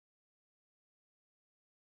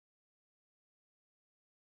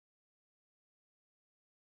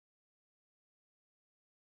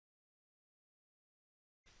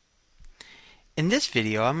In this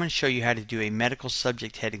video, I'm going to show you how to do a medical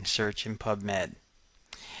subject heading search in PubMed.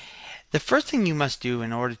 The first thing you must do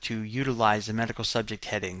in order to utilize the medical subject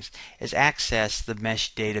headings is access the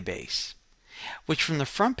MeSH database, which from the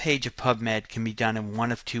front page of PubMed can be done in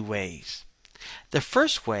one of two ways. The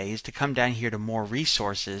first way is to come down here to More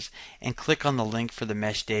Resources and click on the link for the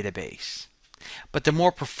MeSH database. But the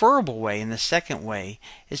more preferable way, and the second way,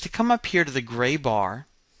 is to come up here to the gray bar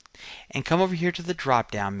and come over here to the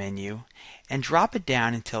drop down menu and drop it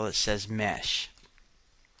down until it says MeSH.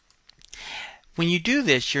 When you do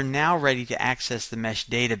this, you're now ready to access the MeSH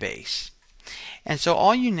database. And so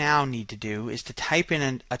all you now need to do is to type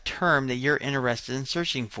in a term that you're interested in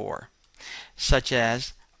searching for, such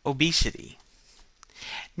as obesity.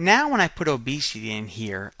 Now when I put obesity in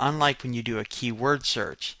here, unlike when you do a keyword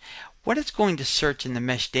search, what it's going to search in the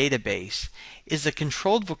MeSH database is the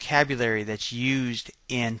controlled vocabulary that's used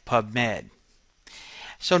in PubMed.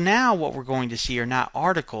 So now what we're going to see are not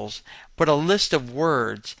articles, but a list of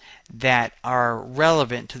words that are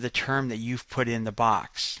relevant to the term that you've put in the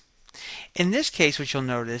box. In this case, what you'll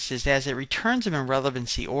notice is as it returns them in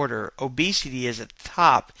relevancy order, obesity is at the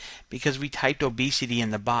top because we typed obesity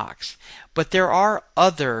in the box. But there are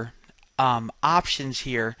other options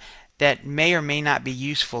here that may or may not be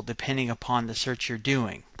useful depending upon the search you're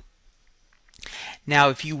doing. Now,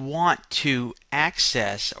 if you want to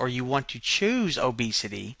access or you want to choose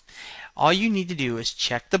obesity, all you need to do is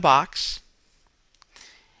check the box,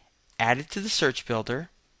 add it to the search builder,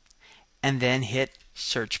 and then hit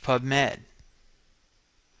Search PubMed.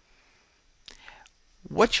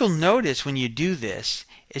 What you'll notice when you do this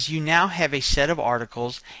is you now have a set of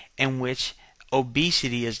articles in which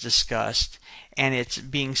obesity is discussed and it's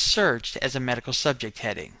being searched as a medical subject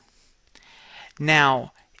heading.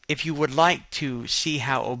 Now, if you would like to see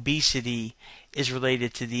how obesity is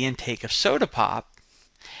related to the intake of soda pop,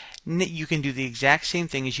 you can do the exact same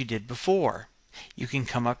thing as you did before. You can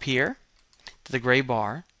come up here to the gray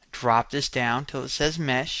bar, drop this down till it says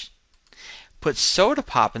MeSH, put soda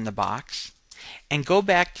pop in the box, and go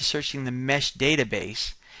back to searching the MeSH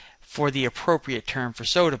database for the appropriate term for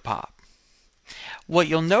soda pop. What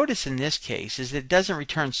you'll notice in this case is it doesn't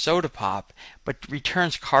return soda pop, but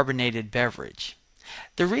returns carbonated beverage.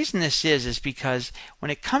 The reason this is because when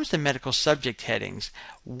it comes to medical subject headings,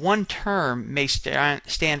 one term may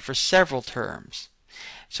stand for several terms.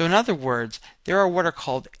 So in other words, there are what are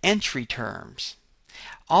called entry terms.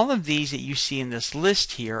 All of these that you see in this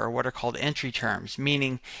list here are what are called entry terms,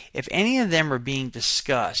 meaning if any of them are being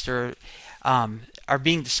discussed or are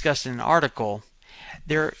being discussed in an article,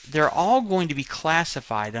 they're all going to be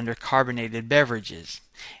classified under carbonated beverages.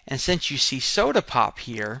 And since you see soda pop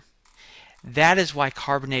here, that is why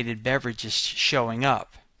carbonated beverage is showing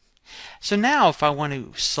up. So now if I want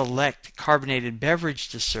to select carbonated beverage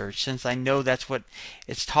to search, since I know that's what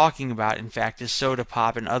it's talking about, in fact, is soda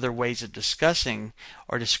pop and other ways of discussing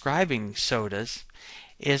or describing sodas,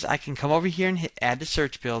 is I can come over here and hit Add to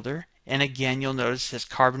Search Builder, and again you'll notice it says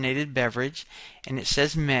carbonated beverage and it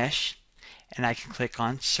says MeSH, and I can click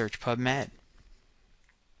on Search PubMed.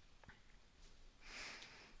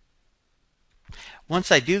 Once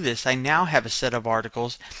I do this, I now have a set of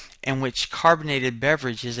articles in which carbonated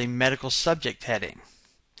beverage is a medical subject heading.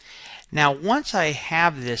 Now, once I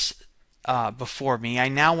have this before me, I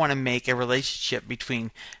now want to make a relationship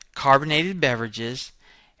between carbonated beverages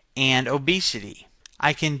and obesity.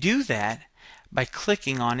 I can do that by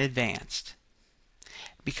clicking on Advanced,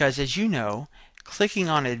 because as you know, clicking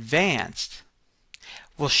on Advanced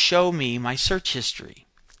will show me my search history.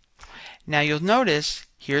 Now you'll notice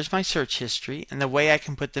here's my search history, and the way I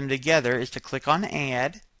can put them together is to click on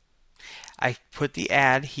Add. I put the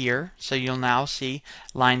add here, so you'll now see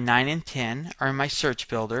line 9 and 10 are in my search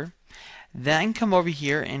builder. Then come over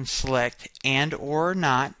here and select and or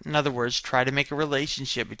not. In other words, try to make a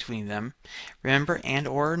relationship between them. Remember, and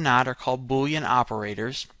or not are called Boolean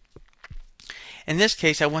operators. In this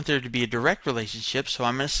case, I want there to be a direct relationship, so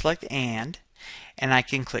I'm going to select and I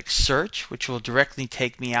can click Search, which will directly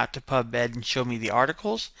take me out to PubMed and show me the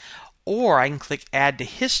articles, or I can click Add to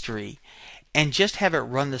History and just have it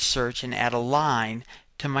run the search and add a line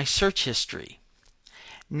to my search history.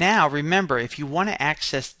 Now remember, if you want to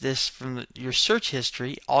access this from your search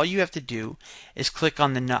history, all you have to do is click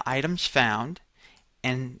on the items found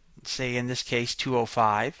and say in this case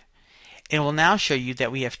 205. It will now show you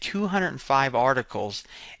that we have 205 articles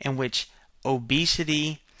in which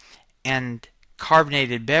obesity and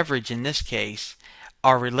carbonated beverage in this case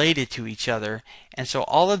are related to each other, and so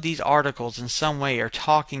all of these articles in some way are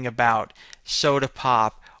talking about soda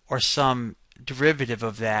pop or some derivative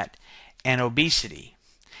of that and obesity.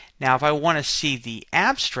 Now if I want to see the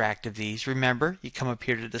abstract of these, remember, you come up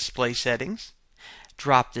here to Display Settings,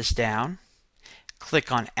 drop this down,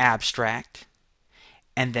 click on Abstract,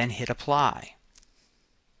 and then hit Apply.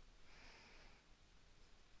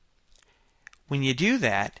 When you do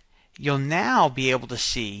that, you'll now be able to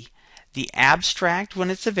see the abstract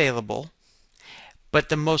when it's available, but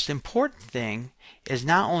the most important thing is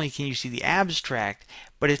not only can you see the abstract,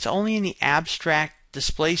 but it's only in the abstract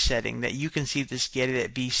display setting that you can see this Get It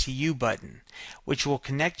at VCU button, which will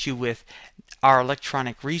connect you with our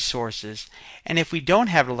electronic resources. And if we don't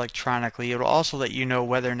have it electronically, it will also let you know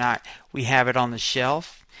whether or not we have it on the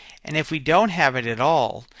shelf. And if we don't have it at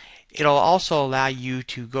all, it'll also allow you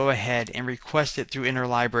to go ahead and request it through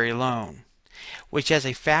interlibrary loan, which as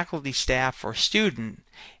a faculty, staff, or student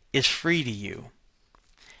is free to you.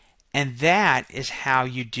 And that is how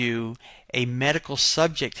you do a medical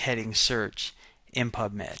subject heading search in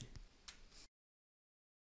PubMed.